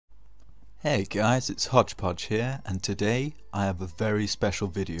Hey guys, it's Hodgepodge here, and today I have a very special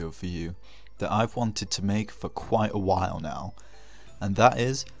video for you that I've wanted to make for quite a while now, and that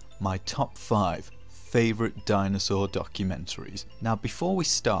is my top 5 favourite dinosaur documentaries. Now before we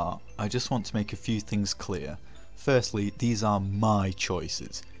start, I just want to make a few things clear. Firstly, these are my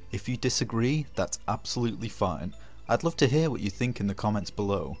choices. If you disagree, that's absolutely fine. I'd love to hear what you think in the comments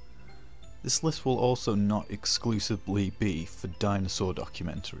below. This list will also not exclusively be for dinosaur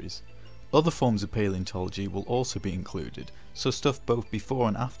documentaries. Other forms of paleontology will also be included, so stuff both before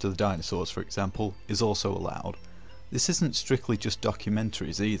and after the dinosaurs, for example, is also allowed. This isn't strictly just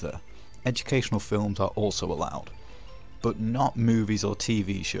documentaries either. Educational films are also allowed, but not movies or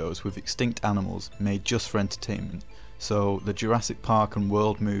TV shows with extinct animals made just for entertainment, so the Jurassic Park and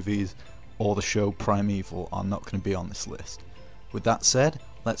World movies or the show Primeval are not going to be on this list. With that said,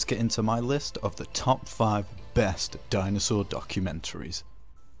 let's get into my list of the top 5 best dinosaur documentaries.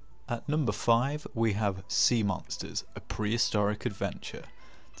 At number 5 we have Sea Monsters, A Prehistoric Adventure.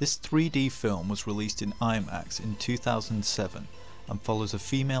 This 3D film was released in IMAX in 2007 and follows a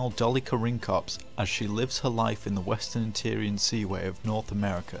female Dolichorhynchops as she lives her life in the western Interior Seaway of North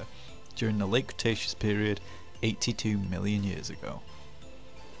America during the late Cretaceous period 82 million years ago.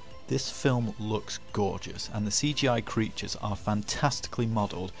 This film looks gorgeous and the CGI creatures are fantastically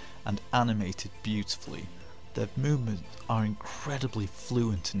modelled and animated beautifully. Their movements are incredibly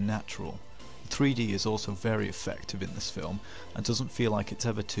fluent and natural. The 3D is also very effective in this film and doesn't feel like it's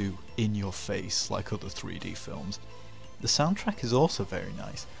ever too in your face like other 3D films. The soundtrack is also very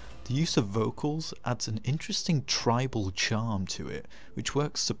nice. The use of vocals adds an interesting tribal charm to it, which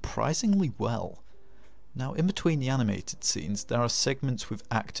works surprisingly well. Now, in between the animated scenes, there are segments with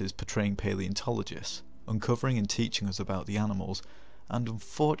actors portraying paleontologists, uncovering and teaching us about the animals, and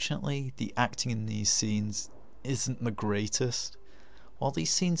unfortunately, the acting in these scenes isn't the greatest. While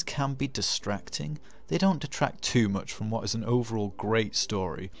these scenes can be distracting, they don't detract too much from what is an overall great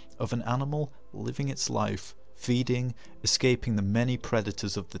story of an animal living its life, feeding, escaping the many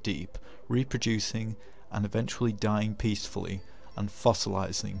predators of the deep, reproducing, and eventually dying peacefully and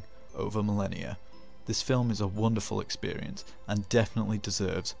fossilizing over millennia. This film is a wonderful experience and definitely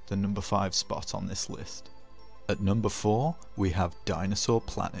deserves the number 5 spot on this list. At number 4 we have Dinosaur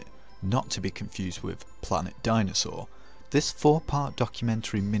Planet, not to be confused with Planet Dinosaur. This 4-part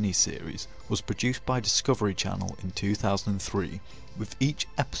documentary miniseries was produced by Discovery Channel in 2003, with each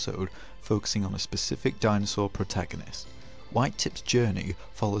episode focusing on a specific dinosaur protagonist. Whitetip's journey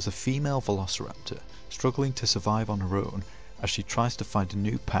follows a female velociraptor struggling to survive on her own as she tries to find a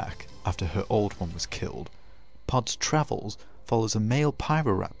new pack after her old one was killed. Pod's Travels follows a male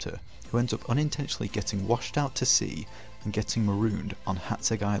pyroraptor who ends up unintentionally getting washed out to sea and getting marooned on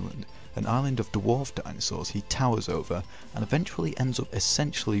Hatzeg Island, an island of dwarf dinosaurs he towers over and eventually ends up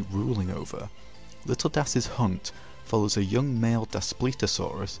essentially ruling over. Little Das's Hunt follows a young male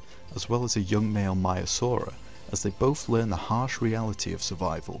Daspletosaurus as well as a young male Maiasaura as they both learn the harsh reality of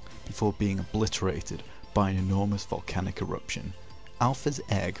survival before being obliterated by an enormous volcanic eruption. Alpha's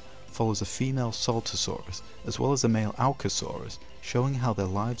Egg follows a female Saltosaurus as well as a male Alcosaurus, showing how their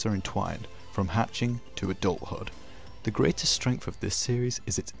lives are entwined from hatching to adulthood. The greatest strength of this series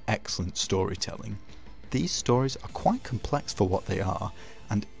is its excellent storytelling. These stories are quite complex for what they are,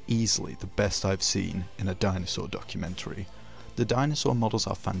 and easily the best I've seen in a dinosaur documentary. The dinosaur models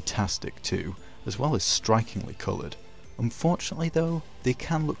are fantastic too, as well as strikingly coloured. Unfortunately though, they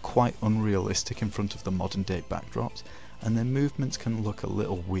can look quite unrealistic in front of the modern day backdrops, and their movements can look a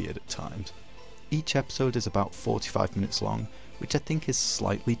little weird at times. Each episode is about 45 minutes long, which I think is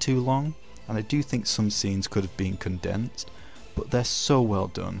slightly too long, and I do think some scenes could have been condensed, but they're so well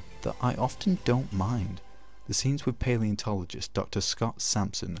done that I often don't mind. The scenes with paleontologist Dr. Scott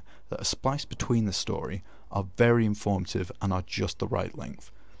Sampson that are spliced between the story are very informative and are just the right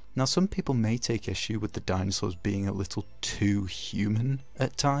length. Now some people may take issue with the dinosaurs being a little too human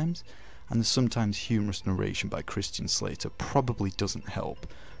at times, and the sometimes humorous narration by Christian Slater probably doesn't help,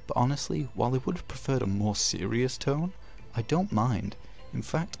 but honestly, while I would have preferred a more serious tone, I don't mind. In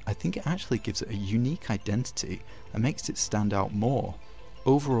fact, I think it actually gives it a unique identity and makes it stand out more.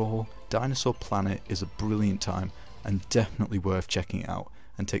 Overall, Dinosaur Planet is a brilliant time and definitely worth checking out,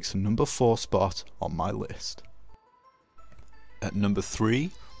 and takes the number 4 spot on my list. At number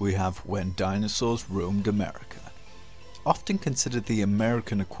 3 we have When Dinosaurs Roamed America. Often considered the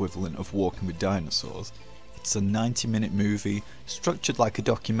American equivalent of Walking with Dinosaurs, it's a 90-minute movie structured like a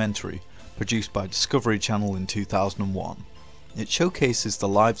documentary produced by Discovery Channel in 2001. It showcases the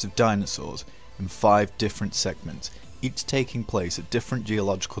lives of dinosaurs in 5 different segments, each taking place at different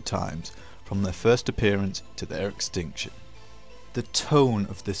geological times, from their first appearance to their extinction. The tone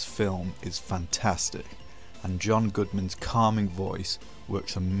of this film is fantastic, and John Goodman's calming voice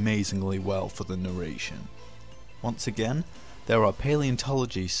works amazingly well for the narration. Once again, there are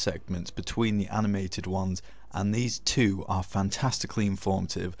paleontology segments between the animated ones, and these too are fantastically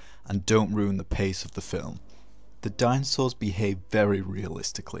informative and don't ruin the pace of the film. The dinosaurs behave very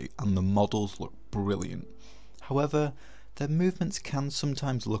realistically and the models look brilliant. However, their movements can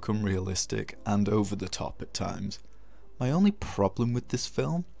sometimes look unrealistic and over the top at times. My only problem with this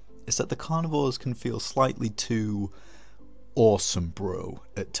film is that the carnivores can feel slightly too awesome bro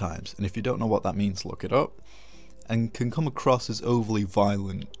at times, and if you don't know what that means, look it up, and can come across as overly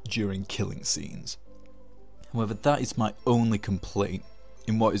violent during killing scenes. However, that is my only complaint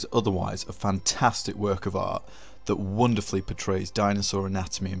in what is otherwise a fantastic work of art that wonderfully portrays dinosaur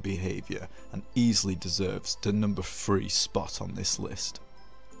anatomy and behaviour and easily deserves the number 3 spot on this list.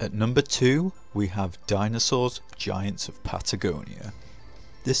 At number 2 we have Dinosaurs Giants of Patagonia.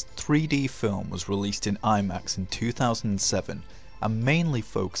 This 3D film was released in IMAX in 2007 and mainly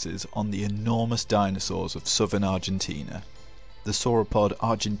focuses on the enormous dinosaurs of southern Argentina, the sauropod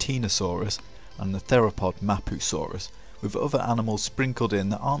Argentinosaurus and the theropod Mapusaurus, with other animals sprinkled in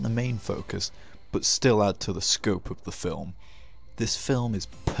that aren't the main focus but still add to the scope of the film. This film is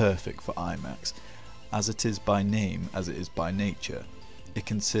perfect for IMAX, as it is by name as it is by nature. It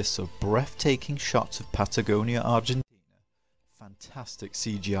consists of breathtaking shots of Patagonia, Argentina, fantastic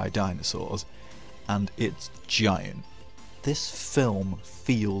CGI dinosaurs, and it's giant. This film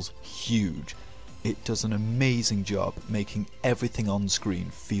feels huge. It does an amazing job making everything on screen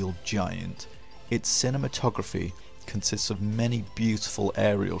feel giant. Its cinematography consists of many beautiful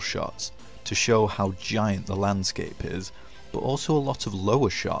aerial shots to show how giant the landscape is, but also a lot of lower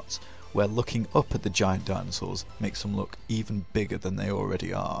shots where looking up at the giant dinosaurs makes them look even bigger than they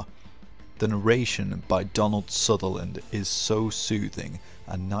already are. The narration by Donald Sutherland is so soothing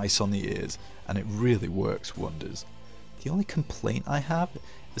and nice on the ears, and it really works wonders. The only complaint I have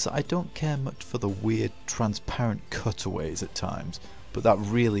is that I don't care much for the weird transparent cutaways at times, but that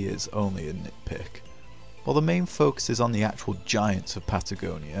really is only a nitpick. While the main focus is on the actual giants of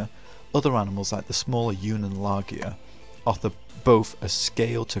Patagonia, other animals like the smaller Unalagia offer both a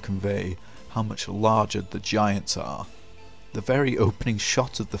scale to convey how much larger the giants are. The very opening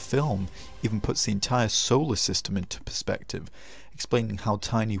shot of the film even puts the entire solar system into perspective, explaining how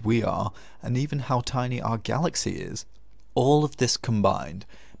tiny we are and even how tiny our galaxy is. All of this combined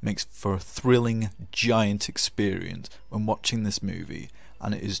makes for a thrilling, giant experience when watching this movie,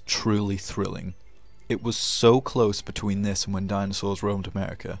 and it is truly thrilling. It was so close between this and When Dinosaurs Roamed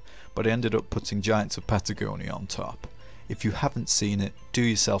America, but I ended up putting Giants of Patagonia on top. If you haven't seen it, do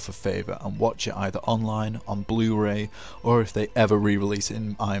yourself a favour and watch it either online, on Blu-ray, or if they ever re-release it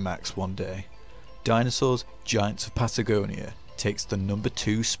in IMAX one day. Dinosaurs Giants of Patagonia takes the number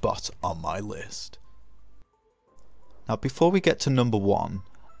 2 spot on my list. Now before we get to number 1,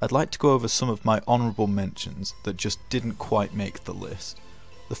 I'd like to go over some of my honourable mentions that just didn't quite make the list.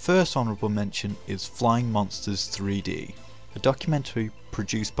 The first honourable mention is Flying Monsters 3D, a documentary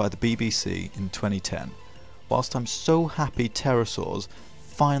produced by the BBC in 2010. Whilst I'm so happy pterosaurs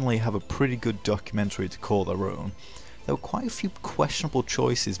finally have a pretty good documentary to call their own, there were quite a few questionable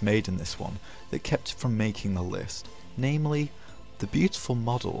choices made in this one that kept it from making the list, namely the beautiful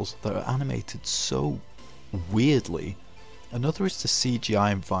models that are animated so weirdly. Another is the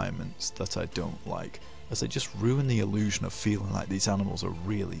CGI environments that I don't like, as they just ruin the illusion of feeling like these animals are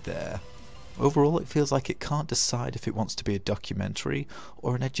really there. Overall, it feels like it can't decide if it wants to be a documentary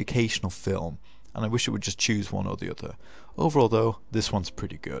or an educational film, and I wish it would just choose one or the other. Overall though, this one's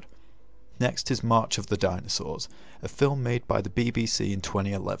pretty good. Next is March of the Dinosaurs, a film made by the BBC in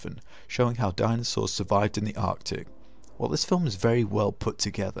 2011, showing how dinosaurs survived in the Arctic. While this film is very well put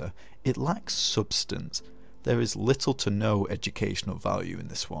together, it lacks substance. There is little to no educational value in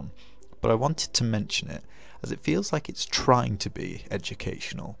this one, but I wanted to mention it as it feels like it's trying to be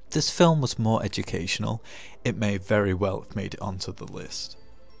educational. If this film was more educational, it may very well have made it onto the list.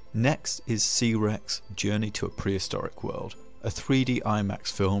 Next is C-Rex Journey to a Prehistoric World, a 3D IMAX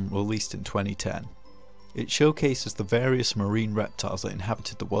film released in 2010. It showcases the various marine reptiles that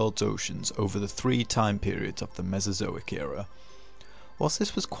inhabited the world's oceans over the 3 time periods of the Mesozoic era. Whilst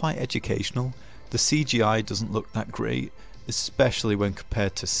this was quite educational, the CGI doesn't look that great, especially when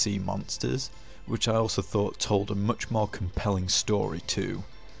compared to Sea Monsters, which I also thought told a much more compelling story too.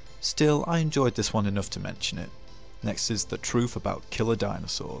 Still, I enjoyed this one enough to mention it. Next is The Truth About Killer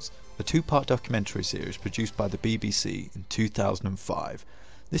Dinosaurs, a 2-part documentary series produced by the BBC in 2005.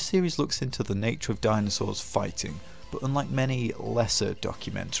 This series looks into the nature of dinosaurs fighting, but unlike many lesser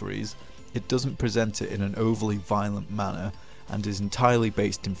documentaries, it doesn't present it in an overly violent manner, and is entirely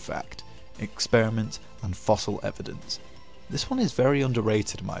based in fact, experiment and fossil evidence. This one is very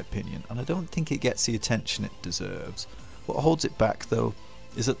underrated in my opinion, and I don't think it gets the attention it deserves. What holds it back though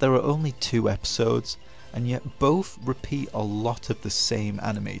is that there are only 2 episodes, and yet both repeat a lot of the same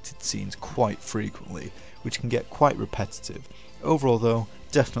animated scenes quite frequently, which can get quite repetitive. Overall though,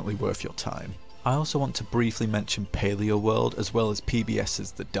 definitely worth your time. I also want to briefly mention Paleo World as well as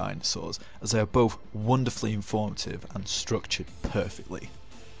PBS's The Dinosaurs, as they are both wonderfully informative and structured perfectly.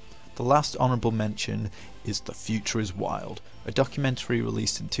 The last honourable mention is The Future is Wild, a documentary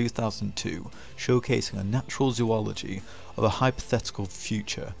released in 2002 showcasing a natural zoology of a hypothetical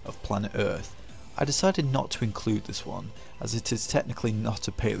future of planet Earth. I decided not to include this one, as it is technically not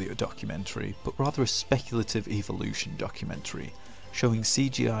a paleo documentary, but rather a speculative evolution documentary, showing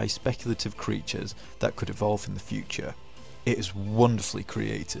CGI speculative creatures that could evolve in the future. It is wonderfully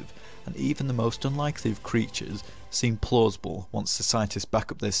creative, and even the most unlikely of creatures seem plausible once the scientists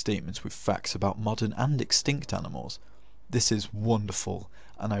back up their statements with facts about modern and extinct animals. This is wonderful,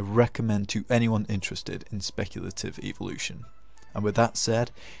 and I recommend to anyone interested in speculative evolution. And with that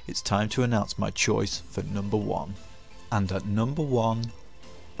said, it's time to announce my choice for number 1. And at number 1,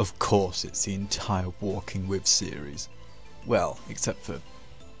 of course it's the entire Walking With series. Well, except for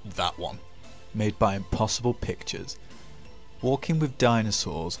that one, made by Impossible Pictures. Walking with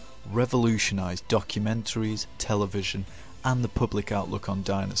Dinosaurs revolutionised documentaries, television, and the public outlook on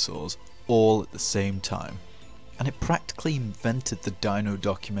dinosaurs all at the same time, and it practically invented the dino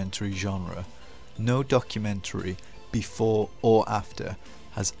documentary genre. No documentary before or after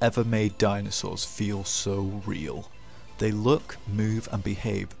has ever made dinosaurs feel so real. They look, move, and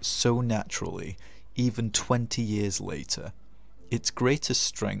behave so naturally, even 20 years later. Its greatest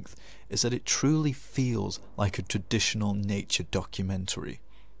strength is that it truly feels like a traditional nature documentary.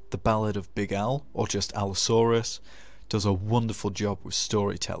 The Ballad of Big Al, or just Allosaurus, does a wonderful job with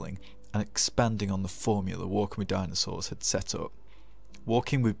storytelling and expanding on the formula Walking with Dinosaurs had set up.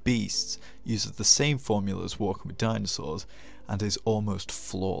 Walking with Beasts uses the same formula as Walking with Dinosaurs and is almost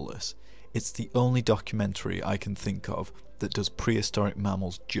flawless. It's the only documentary I can think of that does prehistoric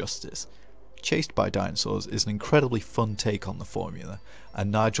mammals justice. Chased by Dinosaurs is an incredibly fun take on the formula,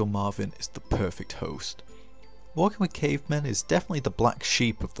 and Nigel Marven is the perfect host. Walking with Cavemen is definitely the black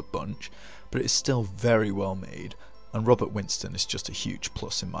sheep of the bunch, but it's still very well made, and Robert Winston is just a huge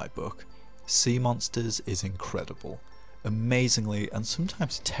plus in my book. Sea Monsters is incredible. Amazingly and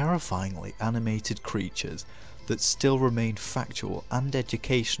sometimes terrifyingly animated creatures that still remain factual and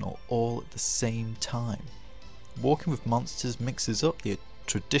educational all at the same time. Walking with Monsters mixes up the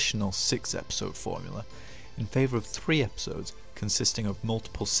traditional 6-episode formula in favour of 3 episodes consisting of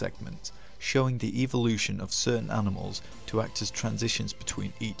multiple segments, showing the evolution of certain animals to act as transitions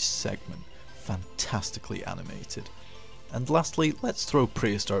between each segment. Fantastically animated. And lastly, let's throw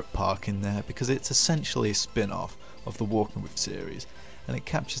Prehistoric Park in there because it's essentially a spin-off of the Walking With series, and it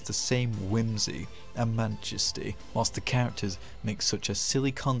captures the same whimsy and majesty, whilst the characters make such a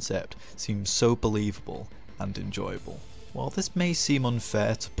silly concept seem so believable and enjoyable. While this may seem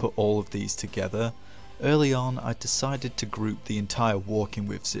unfair to put all of these together, early on I decided to group the entire Walking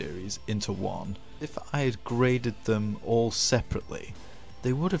With series into one. If I had graded them all separately,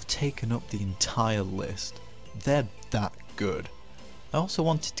 they would have taken up the entire list. They're that good. I also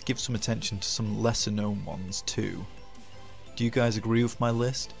wanted to give some attention to some lesser known ones too. Do you guys agree with my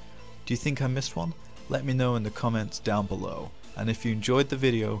list? Do you think I missed one? Let me know in the comments down below, and if you enjoyed the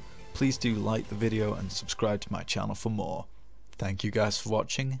video, please do like the video and subscribe to my channel for more. Thank you guys for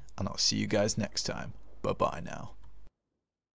watching, and I'll see you guys next time. Bye bye now.